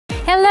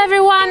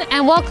everyone,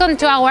 and welcome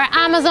to our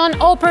Amazon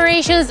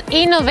Operations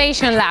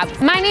Innovation Lab.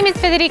 My name is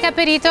Federica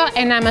Perito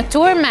and I'm a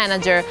tour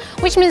manager,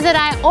 which means that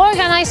I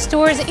organize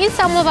tours in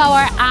some of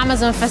our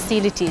Amazon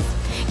facilities.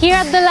 Here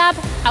at the lab,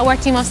 our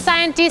team of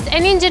scientists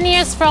and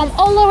engineers from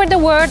all over the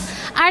world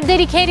are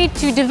dedicated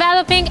to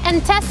developing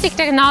and testing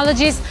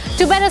technologies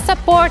to better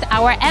support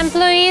our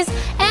employees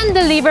and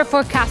deliver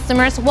for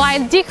customers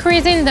while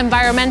decreasing the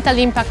environmental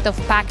impact of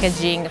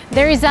packaging.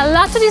 There is a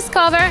lot to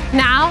discover.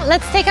 Now,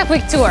 let's take a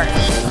quick tour.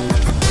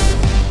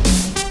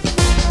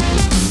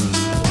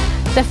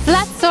 The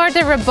Flat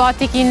Sorter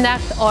Robotic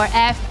Induct, or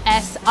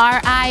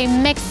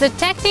FSRI, makes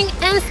detecting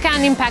and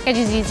scanning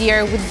packages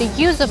easier with the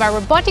use of a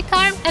robotic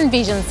arm and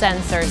vision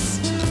sensors.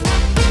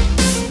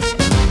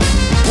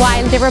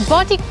 While the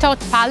Robotic Tote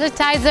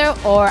Palletizer,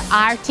 or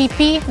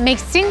RTP,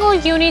 makes single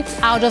units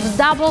out of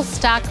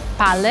double-stack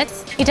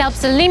pallets, it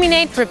helps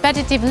eliminate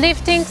repetitive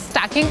lifting,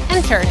 stacking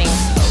and turning.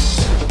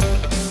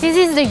 This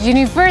is the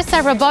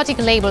Universal Robotic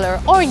Labeler,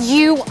 or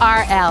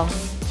URL.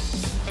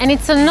 And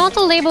it's an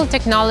auto-label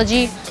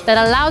technology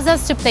that allows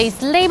us to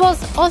place labels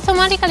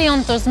automatically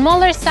onto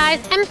smaller size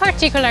and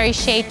particularly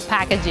shaped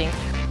packaging,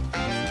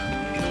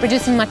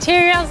 reducing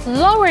materials,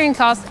 lowering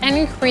costs and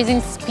increasing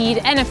speed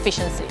and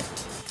efficiency.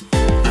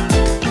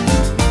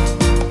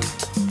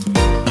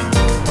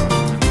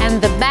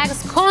 And the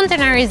Bags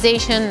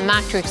Containerization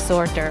Matrix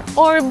Sorter,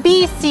 or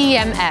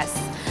BCMS,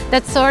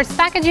 that sorts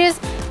packages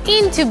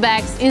into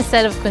bags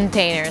instead of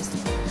containers.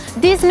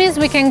 This means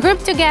we can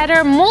group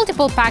together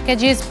multiple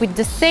packages with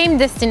the same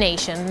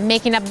destination,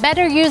 making a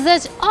better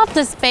usage of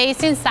the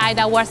space inside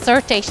our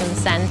sortation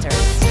centers.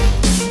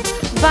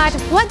 But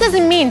what does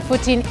it mean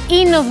putting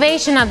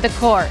innovation at the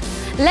core?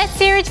 Let's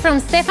hear it from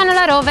Stefano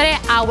La Rovere,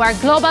 our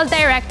Global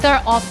Director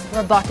of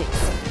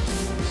Robotics.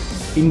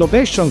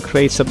 Innovation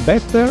creates a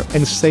better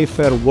and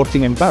safer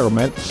working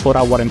environment for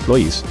our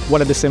employees,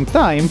 while at the same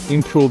time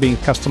improving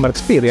customer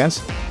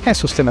experience and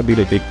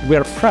sustainability. We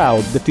are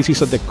proud that this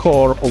is at the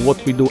core of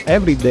what we do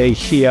every day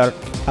here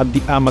at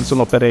the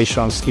Amazon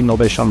Operations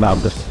Innovation Lab.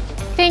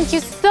 Thank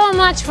you so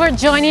much for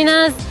joining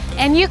us,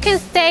 and you can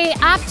stay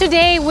up to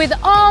date with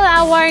all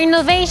our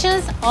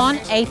innovations on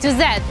A to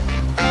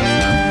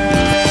Z.